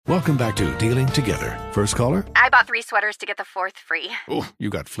Welcome back to Dealing Together. First caller? I bought 3 sweaters to get the 4th free. Oh, you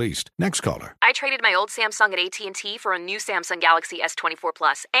got fleeced. Next caller? I traded my old Samsung at AT&T for a new Samsung Galaxy S24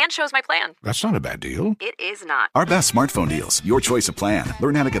 Plus and chose my plan. That's not a bad deal. It is not. Our best smartphone deals. Your choice of plan.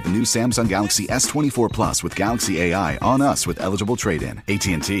 Learn how to get the new Samsung Galaxy S24 Plus with Galaxy AI on us with eligible trade-in.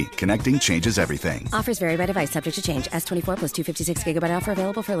 AT&T. Connecting changes everything. Offers vary by device. Subject to change. S24 plus 256 gigabyte offer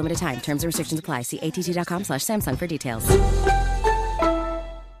available for a limited time. Terms and restrictions apply. See att.com/Samsung for details.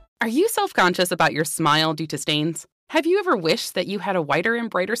 Are you self-conscious about your smile due to stains? Have you ever wished that you had a whiter and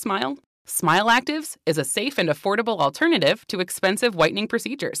brighter smile? Smile Actives is a safe and affordable alternative to expensive whitening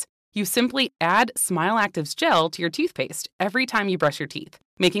procedures. You simply add Smile Actives gel to your toothpaste every time you brush your teeth,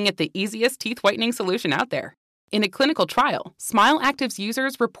 making it the easiest teeth whitening solution out there. In a clinical trial, Smile Actives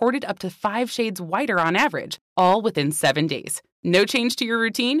users reported up to 5 shades whiter on average, all within 7 days. No change to your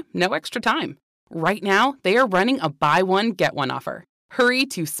routine, no extra time. Right now, they are running a buy one, get one offer. Hurry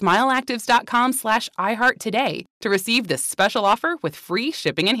to smileactives.com/iHeart today to receive this special offer with free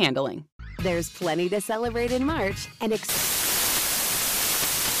shipping and handling. There's plenty to celebrate in March and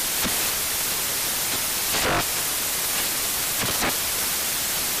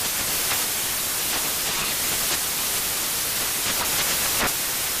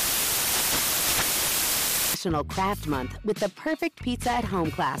National Craft Month with the perfect pizza at home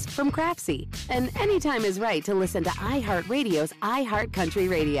class from Craftsy. And anytime is right to listen to iHeartRadio's iHeart Country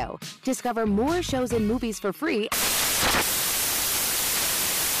Radio. Discover more shows and movies for free.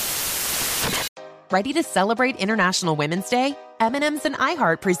 Ready to celebrate International Women's Day? M&M's and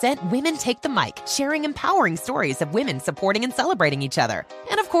iHeart present Women Take the Mic, sharing empowering stories of women supporting and celebrating each other.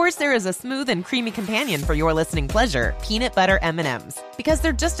 And of course, there is a smooth and creamy companion for your listening pleasure, peanut butter M&M's. Because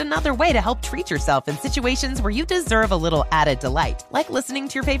they're just another way to help treat yourself in situations where you deserve a little added delight, like listening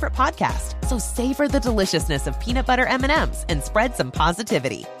to your favorite podcast. So savor the deliciousness of peanut butter M&M's and spread some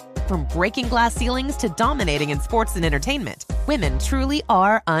positivity. From breaking glass ceilings to dominating in sports and entertainment, women truly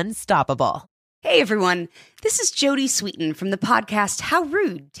are unstoppable. Hey everyone, this is Jody Sweeten from the podcast How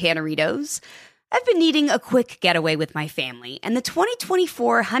Rude, Tanneritos. I've been needing a quick getaway with my family, and the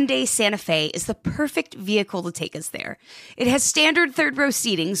 2024 Hyundai Santa Fe is the perfect vehicle to take us there. It has standard third-row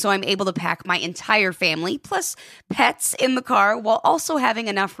seating, so I'm able to pack my entire family, plus pets, in the car, while also having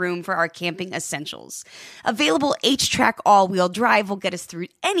enough room for our camping essentials. Available H-Track all-wheel drive will get us through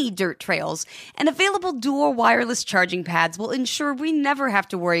any dirt trails, and available dual wireless charging pads will ensure we never have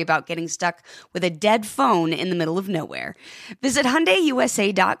to worry about getting stuck with a dead phone in the middle of nowhere. Visit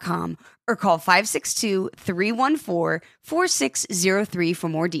HyundaiUSA.com or call 562-314-4603 for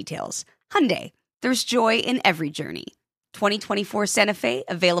more details. Hyundai, there's joy in every journey. 2024 Santa Fe,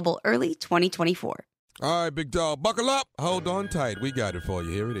 available early 2024. All right, big dog, buckle up. Hold on tight. We got it for you.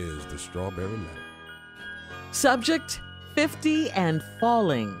 Here it is, the Strawberry Letter. Subject, 50 and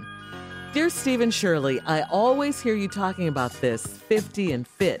falling. Dear Stephen Shirley, I always hear you talking about this, 50 and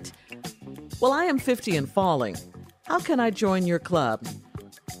fit. Well, I am 50 and falling. How can I join your club?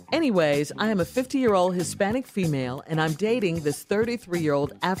 Anyways, I am a 50-year-old Hispanic female, and I'm dating this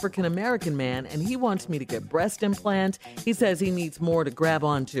 33-year-old African-American man, and he wants me to get breast implants. He says he needs more to grab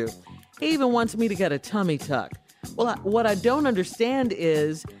onto. He even wants me to get a tummy tuck. Well, what I don't understand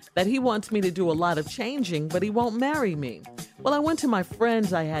is that he wants me to do a lot of changing, but he won't marry me. Well, I went to my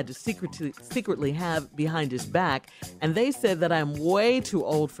friends I had to secretly have behind his back, and they said that I'm way too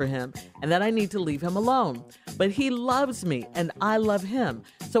old for him and that I need to leave him alone. But he loves me, and I love him,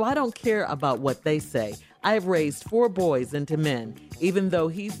 so I don't care about what they say. I have raised 4 boys into men. Even though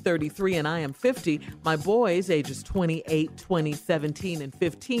he's 33 and I am 50, my boys, ages 28, 20, 17, and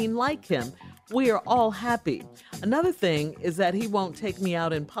 15, like him. We are all happy. Another thing is that he won't take me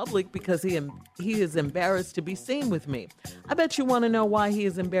out in public because he is embarrassed to be seen with me. I bet you want to know why he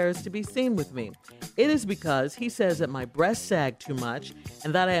is embarrassed to be seen with me. It is because he says that my breasts sag too much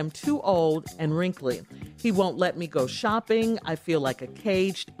and that I am too old and wrinkly. He won't let me go shopping. I feel like a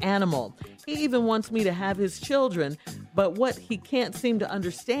caged animal. He even wants me to have his children, but what he can't seem to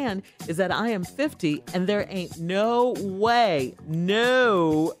understand is that I am 50 and there ain't no way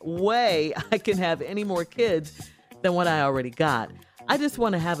I can have any more kids than what I already got. I just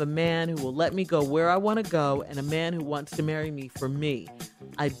want to have a man who will let me go where I want to go and a man who wants to marry me for me.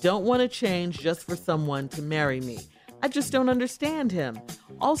 I don't want to change just for someone to marry me. I just don't understand him.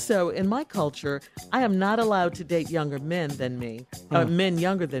 Also, in my culture, I am not allowed to date younger men than me, men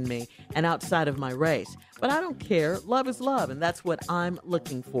younger than me, and outside of my race. But I don't care. Love is love, and that's what I'm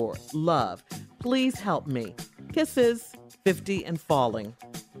looking for. Love. Please help me. Kisses, 50 and falling.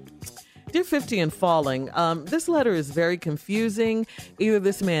 Dear 50 and Falling, this letter is very confusing. Either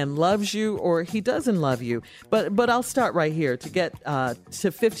this man loves you or he doesn't love you. But I'll start right here. To get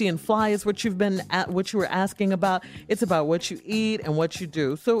to 50 and Fly is what you were asking about. It's about what you eat and what you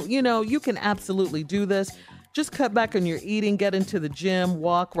do. So, you can absolutely do this. Just cut back on your eating, get into the gym,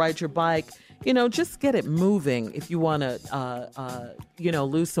 walk, ride your bike. Just get it moving if you want to,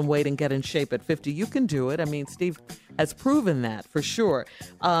 lose some weight and get in shape at 50. You can do it. I mean, Steve has proven that for sure.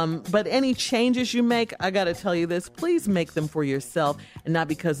 But any changes you make, I got to tell you this, please make them for yourself and not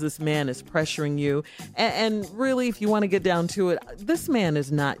because this man is pressuring you. And really, if you want to get down to it, this man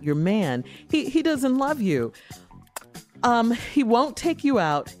is not your man. He doesn't love you. He won't take you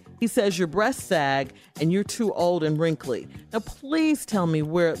out. He says your breasts sag and you're too old and wrinkly. Now, please tell me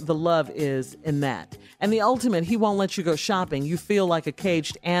where the love is in that. And the ultimate, he won't let you go shopping. You feel like a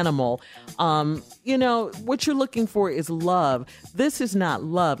caged animal. What you're looking for is love. This is not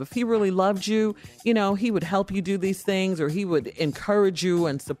love. If he really loved you, he would help you do these things, or he would encourage you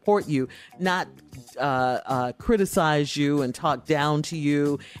and support you, not criticize you and talk down to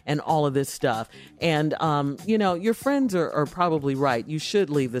you and all of this stuff. And, your friends are probably right. You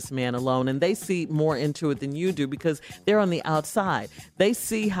should leave this man alone. And they see more into it than you do because they're on the outside. They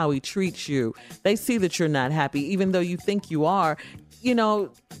see how he treats you. They see that you're not happy, even though you think you are.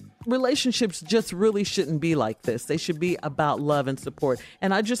 Relationships just really shouldn't be like this. They should be about love and support.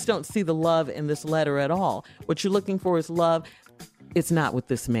 And I just don't see the love in this letter at all. What you're looking for is love. It's not with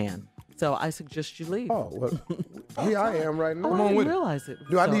this man. So I suggest you leave. Oh, well, here I am right now. I didn't realize it.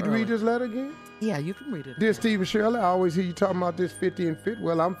 Do I need to read this letter again? Yeah, you can read it. Dear Steve and Shirley, I always hear you talking about this 50 and fit.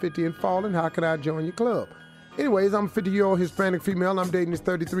 Well, I'm 50 and falling. How can I join your club? Anyways, I'm a 50-year-old Hispanic female. I'm dating this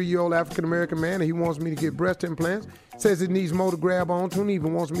 33-year-old African-American man, and he wants me to get breast implants. Says it needs more to grab onto, and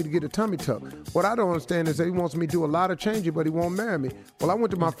even wants me to get a tummy tuck. What I don't understand is that he wants me to do a lot of changing, but he won't marry me. Well, I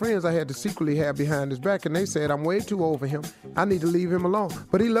went to my friends I had to secretly have behind his back, and they said I'm way too old for him. I need to leave him alone.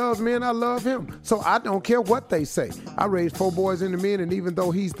 But he loves me, and I love him. So I don't care what they say. I raised 4 boys into men, and even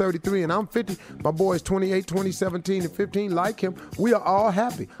though he's 33 and I'm 50, my boys 28, 20, 17, and 15 like him. We are all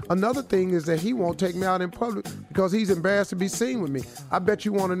happy. Another thing is that he won't take me out in public because he's embarrassed to be seen with me. I bet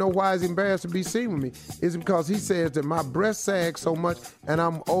you want to know why he's embarrassed to be seen with me. It's because he says that my breasts sag so much and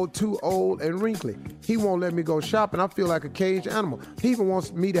I'm too old and wrinkly. He won't let me go shopping. I feel like a caged animal. He even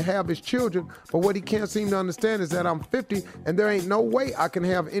wants me to have his children, but what he can't seem to understand is that I'm 50 and there ain't no way I can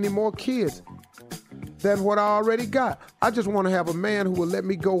have any more kids than what I already got. I just want to have a man who will let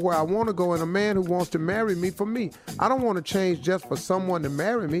me go where I want to go and a man who wants to marry me for me. I don't want to change just for someone to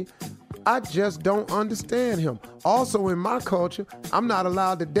marry me. I just don't understand him. Also, in my culture, I'm not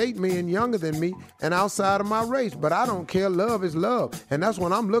allowed to date men younger than me and outside of my race, but I don't care. Love is love, and that's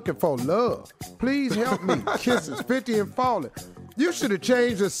what I'm looking for, love. Please help me. Kisses, 50 and falling. You should have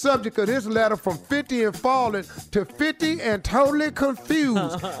changed the subject of this letter from 50 and falling to 50 and totally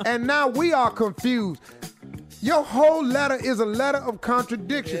confused, and now we are confused. Your whole letter is a letter of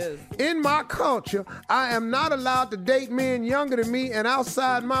contradictions. In my culture, I am not allowed to date men younger than me and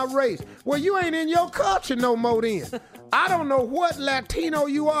outside my race. Well, you ain't in your culture no more then. I don't know what Latino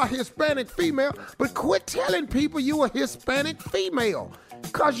you are, Hispanic female, but quit telling people you a Hispanic female.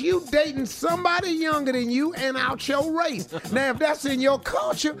 Cause you dating somebody younger than you and out your race. Now, if that's in your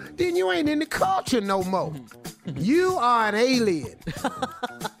culture, then you ain't in the culture no more. You are an alien.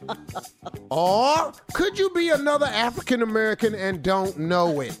 Or could you be another African American and don't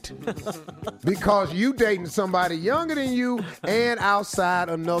know it? Because you dating somebody younger than you and outside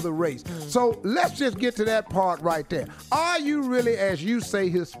another race. So let's just get to that part right there. Are you really, as you say,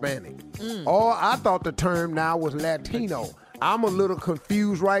 Hispanic? Or I thought the term now was Latino. I'm a little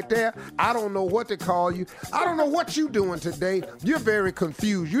confused right there. I don't know what to call you. I don't know what you doing today. You're very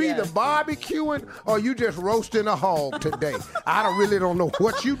confused. You either barbecuing or you just roasting a hog today. I really don't know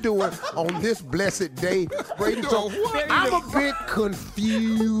what you doing on this blessed day. So I'm a bit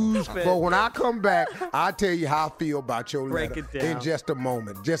confused, but when I come back, I'll tell you how I feel about your letter in just a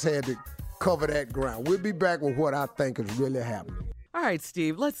moment. Just had to cover that ground. We'll be back with what I think is really happening. All right,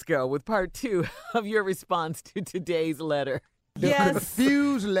 Steve, let's go with part 2 of your response to today's letter. The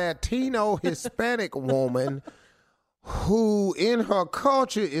confused Latino Hispanic woman who in her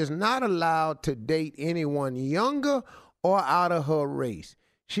culture is not allowed to date anyone younger or out of her race.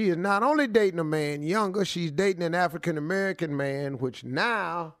 She is not only dating a man younger, she's dating an African-American man, which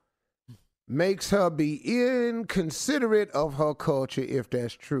now makes her be inconsiderate of her culture, if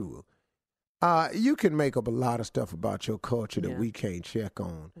that's true. You can make up a lot of stuff about your culture that we can't check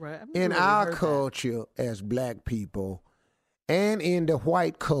on. Right. In our culture as black people, And in the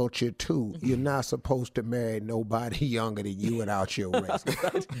white culture, too, you're not supposed to marry nobody younger than you without your race.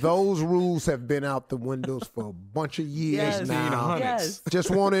 Those rules have been out the windows for a bunch of years now. Yes.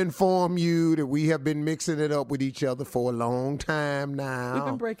 Just want to inform you that we have been mixing it up with each other for a long time now. We've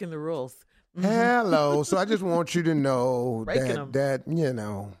been breaking the rules. Hello. So I just want you to know Breaking that, you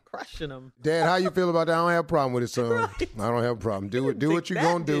know. Crushing them. Dad, how you feel about that? I don't have a problem with it, son. Right. I don't have a problem. Do what you're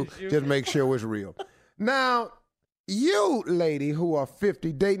going to do. Just make sure it's real. Now, you, lady, who are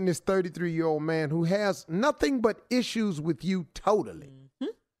 50, dating this 33-year-old man who has nothing but issues with you totally. Mm-hmm.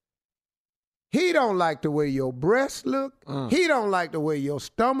 He don't like the way your breasts look. He don't like the way your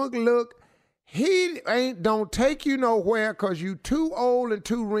stomach look. He don't take you nowhere because you too old and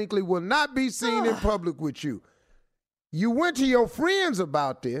too wrinkly, will not be seen in public with you. You went to your friends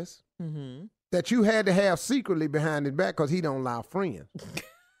about this that you had to have secretly behind his back because he don't allow friends.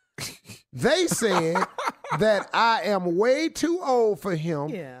 They said that I am way too old for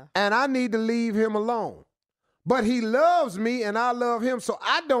him and I need to leave him alone. But he loves me and I love him, so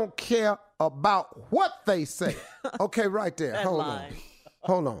I don't care about what they say. Okay, right there.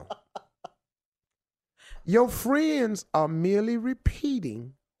 Hold on. Your friends are merely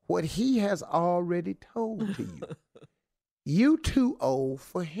repeating what he has already told to you. You too old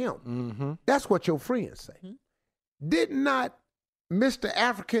for him. That's what your friends say. Did not Mr.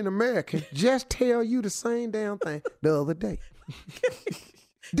 African American just tell you the same damn thing the other day?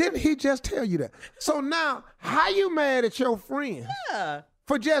 Didn't he just tell you that? So now, how you mad at your friend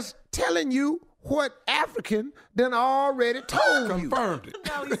for just telling you what African done already told you? Confirmed it.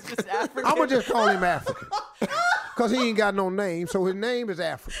 No, he's just African. I'm going to just call him African because he ain't got no name, so his name is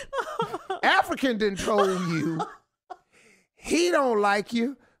African. African done told you he don't like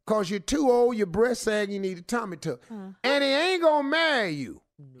you because you're too old, your breast sag, you need a tummy tuck. And he ain't going to marry you.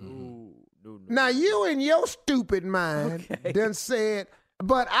 No. Now, you in your stupid mind done said,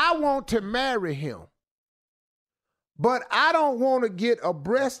 but I want to marry him. But I don't want to get a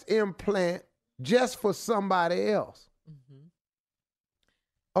breast implant just for somebody else.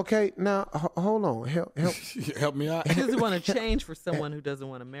 Okay, now, hold on. Help me out. He doesn't want to change for someone who doesn't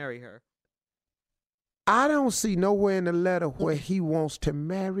want to marry her. I don't see nowhere in the letter where he wants to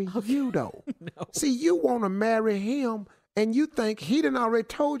marry you, though. No. See, you want to marry him, and you think he done already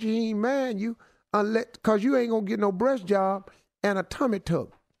told you he ain't marrying you because you ain't going to get no breast job and a tummy tuck.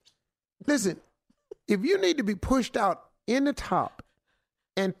 Listen, if you need to be pushed out in the top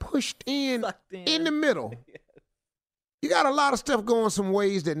and pushed in the middle, you got a lot of stuff going some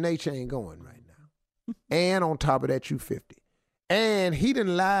ways that nature ain't going right now. And on top of that, you 50. And he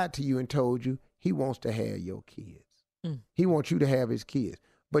done lied to you and told you he wants to have your kids. He wants you to have his kids.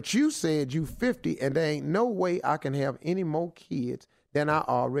 But you said you 50 and there ain't no way I can have any more kids than I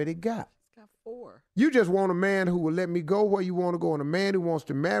already got. He's got 4. You just want a man who will let me go where you want to go and a man who wants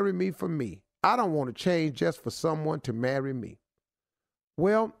to marry me for me. I don't want to change just for someone to marry me.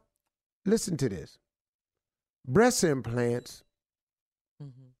 Well, listen to this. Breast implants,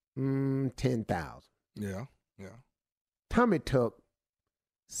 10,000. Yeah. Tummy tuck,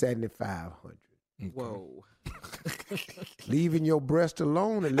 7,500. Okay. Whoa. Leaving your breast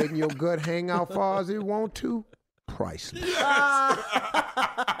alone and letting your gut hang out far as it want to, priceless.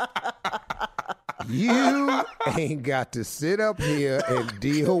 You ain't got to sit up here and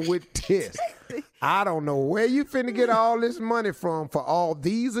deal with this. I don't know where you finna get all this money from for all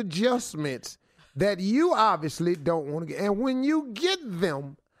these adjustments that you obviously don't want to get. And when you get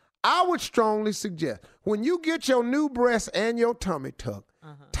them, I would strongly suggest, when you get your new breast and your tummy tuck,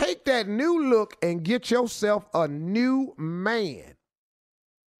 take that new look and get yourself a new man.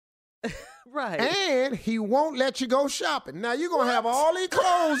 Right. And he won't let you go shopping. Now, you're going to have all these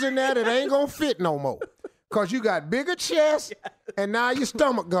clothes in there that ain't going to fit no more. Because you got bigger chest, and now your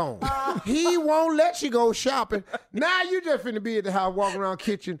stomach gone. He won't let you go shopping. Now you just finna be at the house, walking around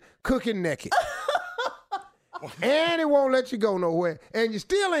kitchen, cooking naked. And he won't let you go nowhere. And you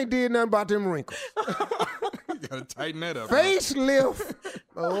still ain't did nothing about them wrinkles. You gotta tighten that up. Facelift,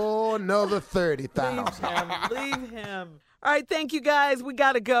 another 30,000. Leave him. All right, thank you, guys. We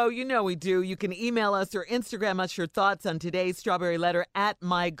got to go. You know we do. You can email us or Instagram us your thoughts on today's Strawberry Letter at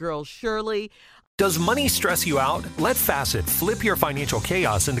MyGirlShirley. Does money stress you out? Let Facet flip your financial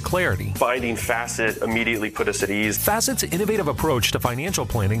chaos into clarity. Finding Facet immediately put us at ease. Facet's innovative approach to financial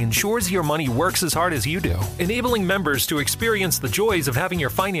planning ensures your money works as hard as you do, enabling members to experience the joys of having your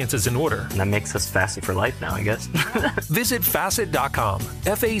finances in order. And that makes us Facet for life now, I guess. Visit Facet.com,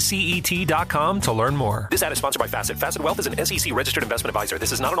 FACET.com to learn more. This ad is sponsored by Facet. Facet Wealth is an SEC registered investment advisor.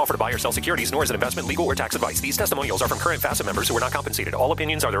 This is not an offer to buy or sell securities, nor is it investment, legal, or tax advice. These testimonials are from current Facet members who are not compensated. All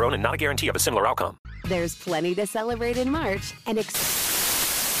opinions are their own and not a guarantee of a similar outcome. There's plenty to celebrate in March and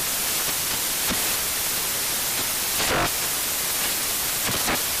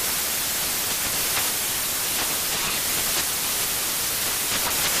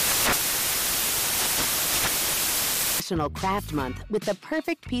Craft Month with the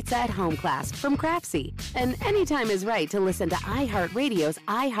perfect pizza at home class from Craftsy. And anytime is right to listen to iHeartRadio's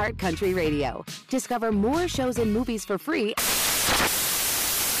iHeart Country Radio. Discover more shows and movies for free.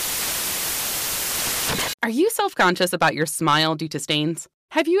 Are you self-conscious about your smile due to stains?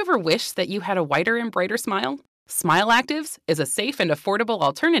 Have you ever wished that you had a whiter and brighter smile? Smile Actives is a safe and affordable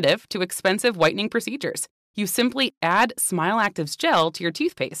alternative to expensive whitening procedures. You simply add Smile Actives gel to your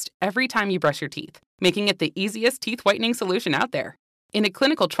toothpaste every time you brush your teeth, making it the easiest teeth whitening solution out there. In a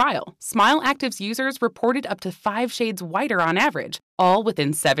clinical trial, Smile Actives users reported up to 5 shades whiter on average, all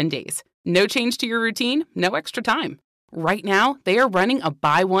within 7 days. No change to your routine, no extra time. Right now, they are running a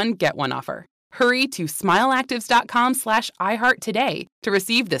buy one, get one offer. Hurry to smileactives.com/iHeart today to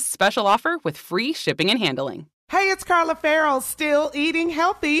receive this special offer with free shipping and handling. Hey, it's Carla Farrell, still eating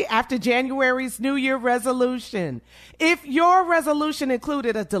healthy after January's New Year resolution. If your resolution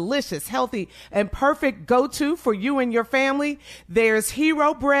included a delicious, healthy, and perfect go-to for you and your family, there's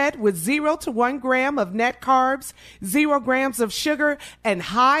Hero Bread with 0 to 1 gram of net carbs, 0 grams of sugar, and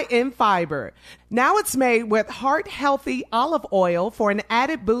high in fiber. Now it's made with heart-healthy olive oil for an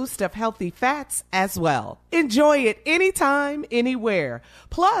added boost of healthy fats as well. Enjoy it anytime, anywhere.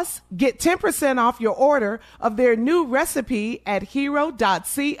 Plus, get 10% off your order of their new recipe at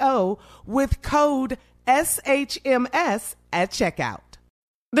hero.co with code SHMS at checkout.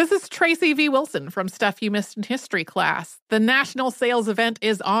 This is Tracy V. Wilson from Stuff You Missed in History class. The national sales event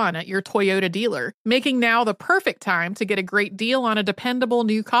is on at your Toyota dealer, making now the perfect time to get a great deal on a dependable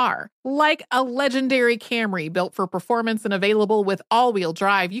new car. Like a legendary Camry built for performance and available with all-wheel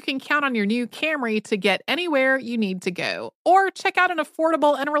drive, you can count on your new Camry to get anywhere you need to go. Or check out an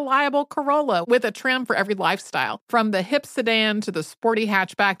affordable and reliable Corolla with a trim for every lifestyle. From the hip sedan to the sporty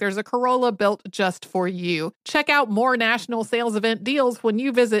hatchback, there's a Corolla built just for you. Check out more national sales event deals when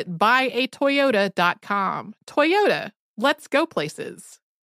you visit buyatoyota.com. Toyota, let's go places.